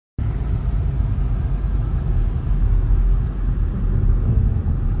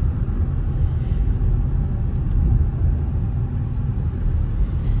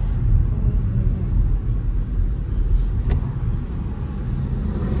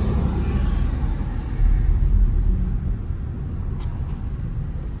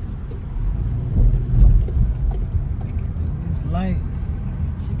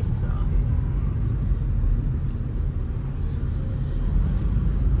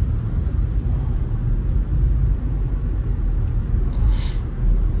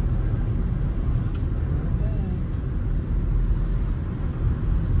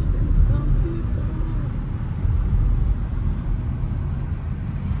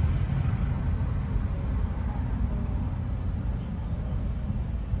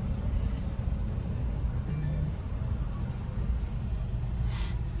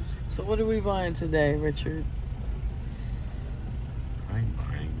So what are we buying today, Richard? I'm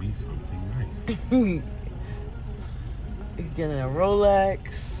buying me something nice. You getting a Rolex?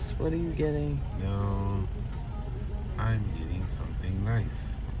 What are you getting? No, I'm getting something nice.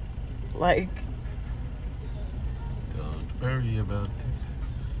 Like? Don't worry about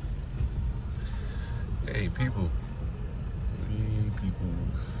it. Hey, people. Hey,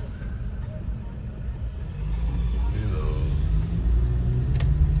 peoples. Hello.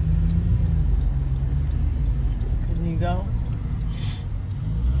 Can you go?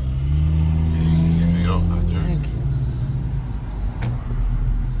 Here we go, Roger. Thank you.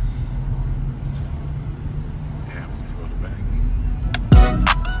 Yeah, we throw the bag.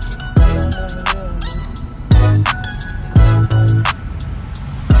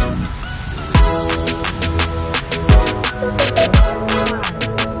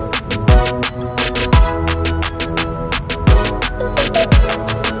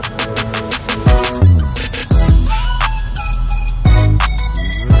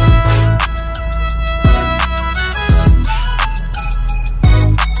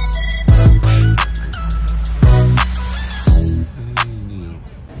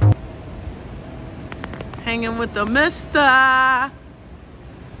 Hanging with the mister.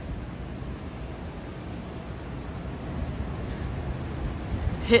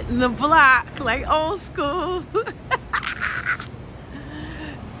 Hitting the block like old school.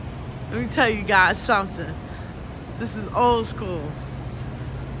 Let me tell you guys something. This is old school.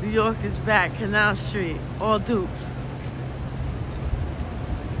 New York is back, Canal Street, all dupes.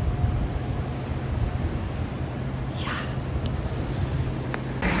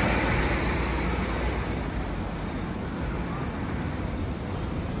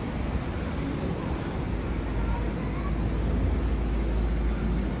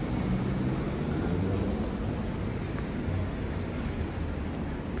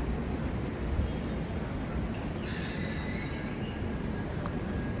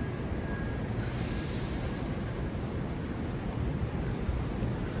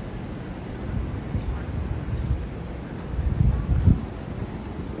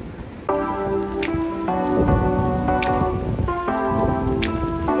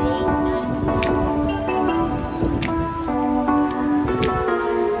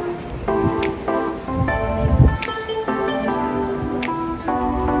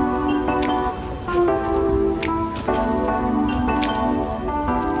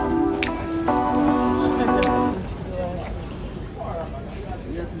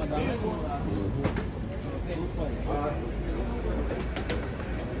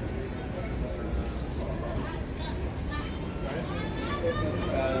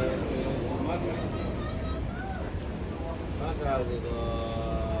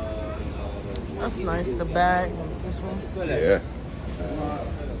 That's nice, the bag. This one. Yeah.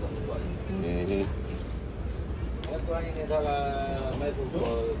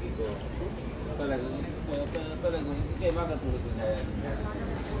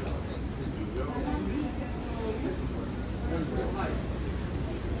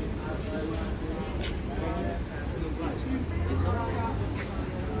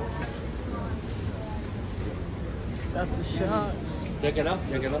 Got the socks. Check it out.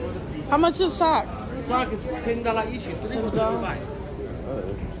 How much is socks? Sock is $10 each. $3 for $25.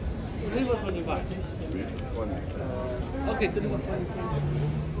 $3 for $25. Okay, $3 for $25.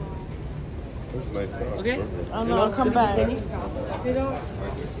 That's nice. Okay. Oh no, I'll come back. You know?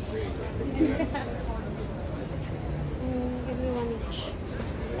 Give me one each.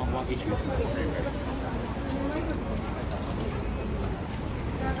 One each.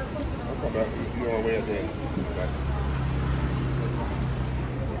 I'll come back. You on way there.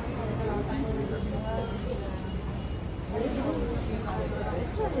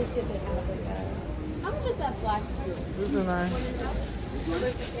 How much is that black? These are nice.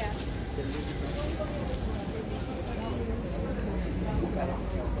 Yeah.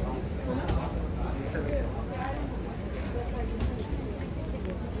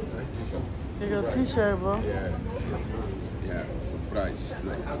 You got a t-shirt, bro. Yeah, price,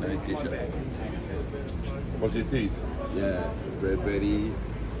 nice t-shirt. What's your teeth? Yeah, Burberry,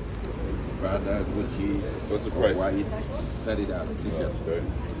 Prada, Gucci. What's the price? White, $30 t-shirt. Okay.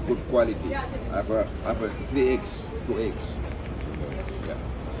 Good quality. I have a 3X, 2X. Yeah,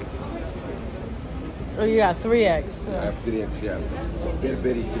 Oh, you got 3X. I have 3X, yeah.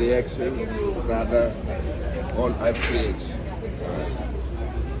 Burberry 3X, Prada, all I have 3X.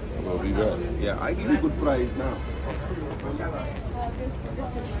 I'll be back. Yeah, I give you good price now.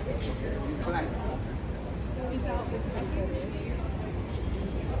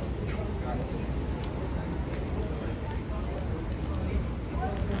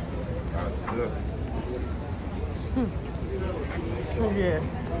 Yeah.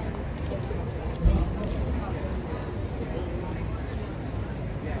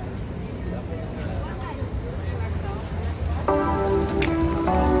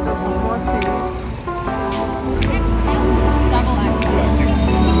 Got some more teas.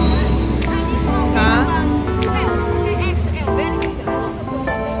 Huh?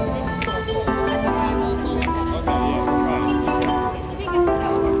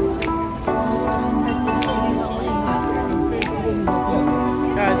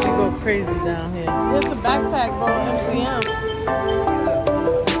 Guys, you go crazy down here. Here's the backpack, bro. MCM.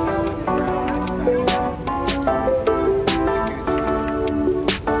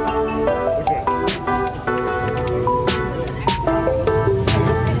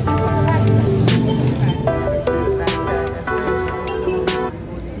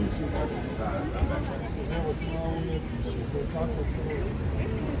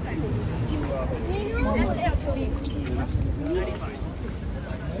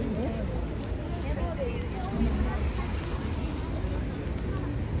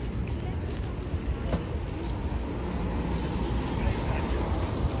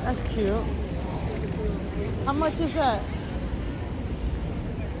 That's cute. How much is that?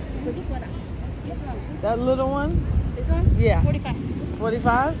 That little one? This one? Yeah. 45.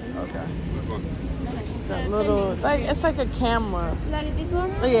 45? Okay. That little, like, it's like a camera. Like this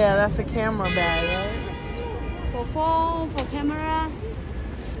one? Oh, yeah, that's a camera bag, right? For phone, for camera.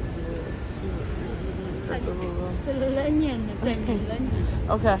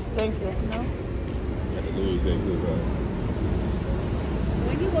 Okay, thank you. No?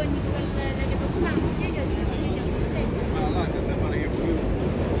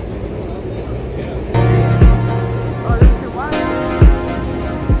 Oh, that's your watch?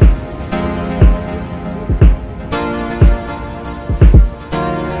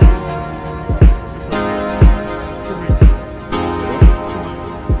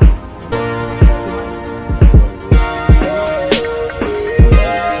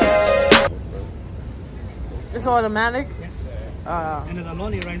 It's automatic? Yes. And And the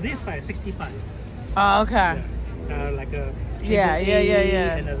lonely right this side, 65. okay. Like a Yeah.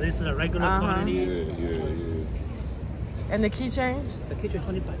 And this is a regular quantity. And the keychains? The kitchen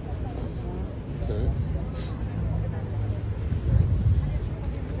 25. Okay.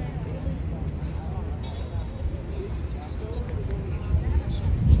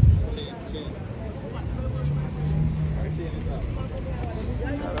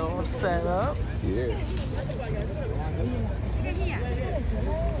 Got it all set up. Yeah.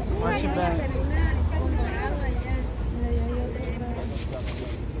 Watch your back.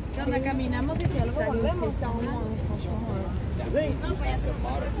 Caminamos y si algo volvemos.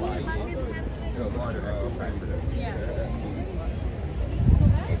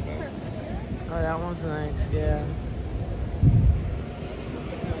 Oh, that one's nice, yeah.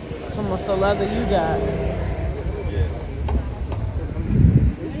 That's almost the leather you got.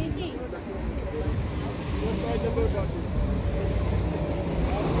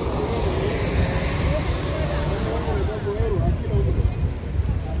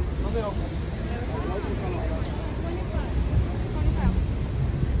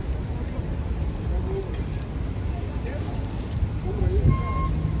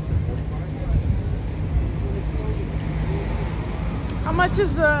 How much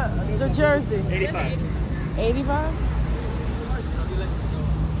is the jersey? 85. 85?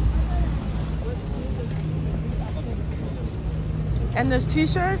 And there's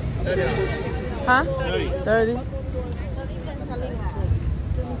t-shirts? 30. Huh? 30. 30?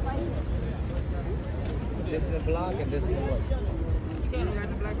 This is the black and this is the white.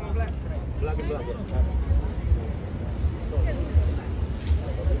 Black and black. Black and black.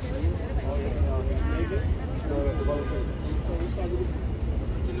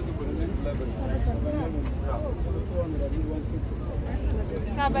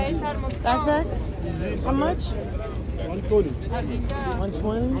 Backpack? How much? 120.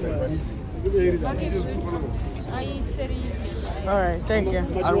 120? All right, thank you.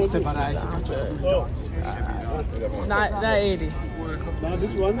 Not 80. Now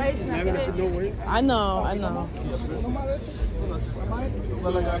this one, never should know way. I know.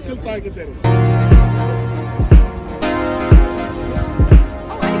 Kill target there.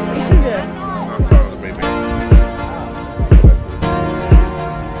 What you get? I'm talking to baby.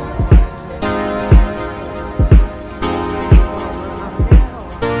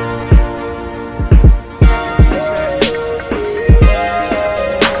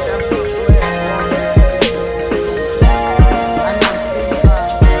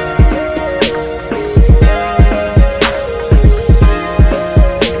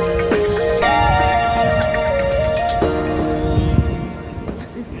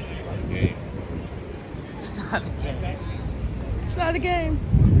 not a game. It's not a game.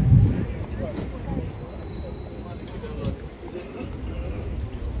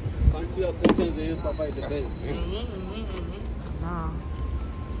 Quand tu as fait 15 ans, papa il te baisse. Non.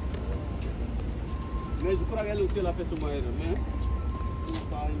 Mais je crois qu'elle aussi elle a fait son moyen, mais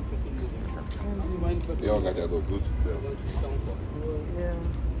pas une personne mauvaise. They all got that little Gucci belt. Yeah.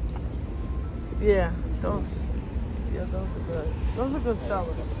 Yeah, those are good. Those are good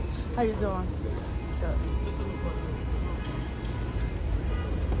sellers. How you doing? Good.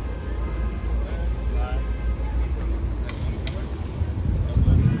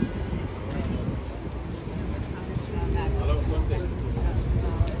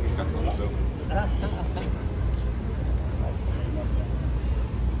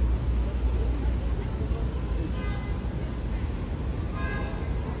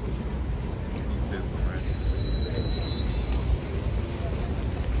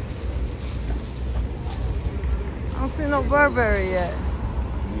 I don't see no Burberry yet.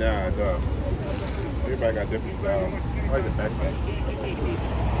 Nah, dog. Everybody got different styles. I like the backpack.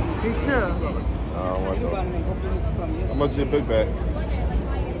 Me too. I don't want those. How much is your big bag?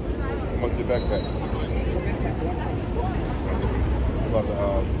 How much is your backpack? How about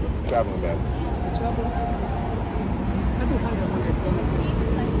the traveling bag?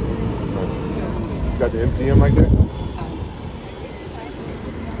 You got the MCM right there?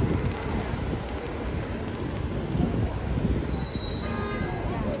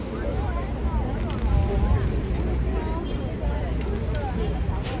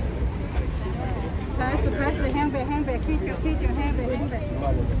 handbag, keep your handbag.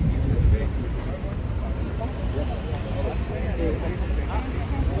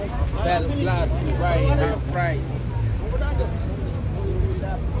 Battle Blast, right, half price.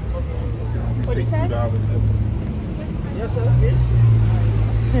 What did you say? Yes, sir.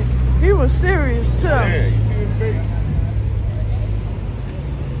 He was serious too. Yeah, you see his face?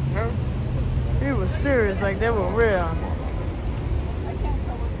 Huh? He was serious, like they were real.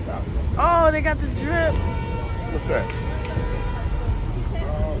 Oh, they got the drip. What's that?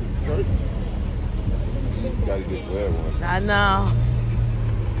 Shirts? You gotta get the red one. I know.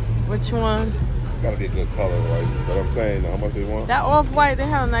 Which one? Gotta be a good color, right? But I'm saying, how much they want? That off-white, they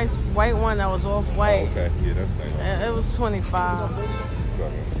had a nice white one that was off-white. Oh, okay, yeah, that's nice. It was 25.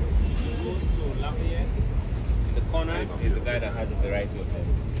 The corner is the guy that has a variety of them.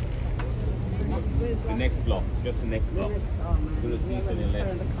 The next block, just the next block. You're going to see it on your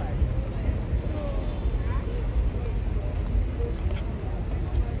left.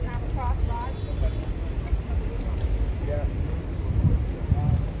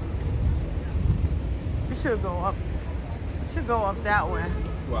 You should go up. You should go up that way.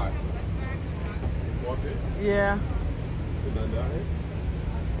 Why? Walk in? Yeah. There's nothing down here?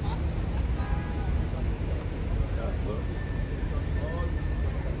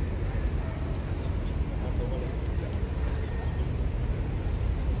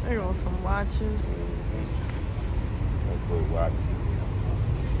 There go some watches. Nice little watches.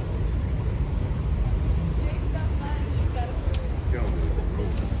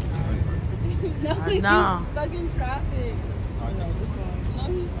 No, I know. he's stuck in traffic. No,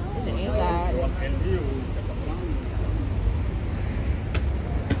 he's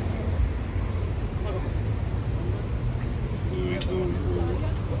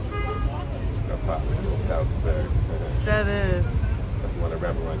That's hot. That was bad. That is. That's the one that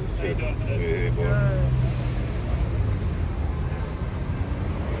wrap around your shit. Yeah, boy.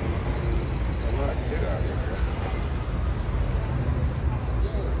 A lot of shit out here.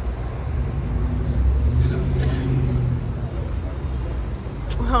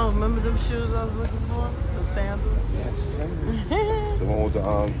 Oh, remember them shoes I was looking for? The sandals? Yes, the one with the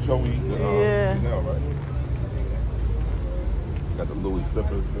Choey, Yeah. Chanel, right? Got the Louis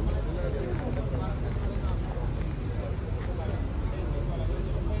slippers too.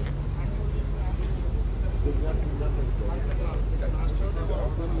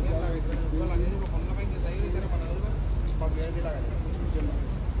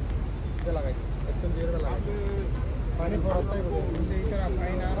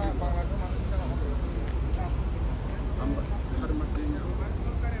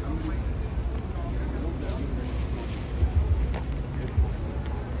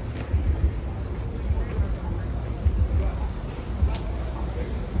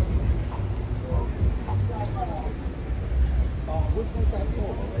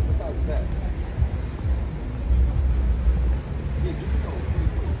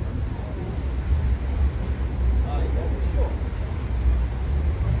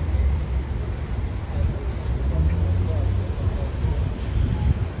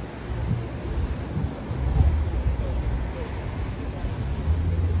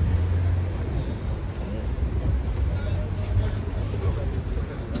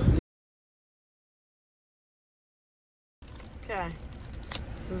 Okay.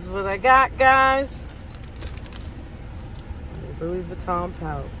 This is what I got, guys. Louis Vuitton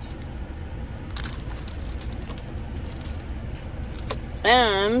pouch.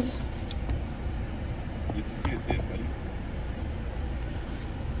 And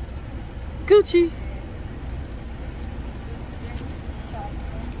Gucci.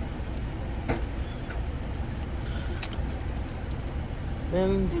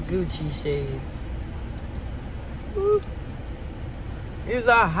 Them's Gucci shades. Woo. These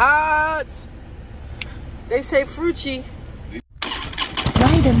are hot. They say fruity.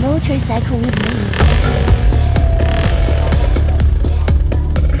 Ride a motorcycle with me.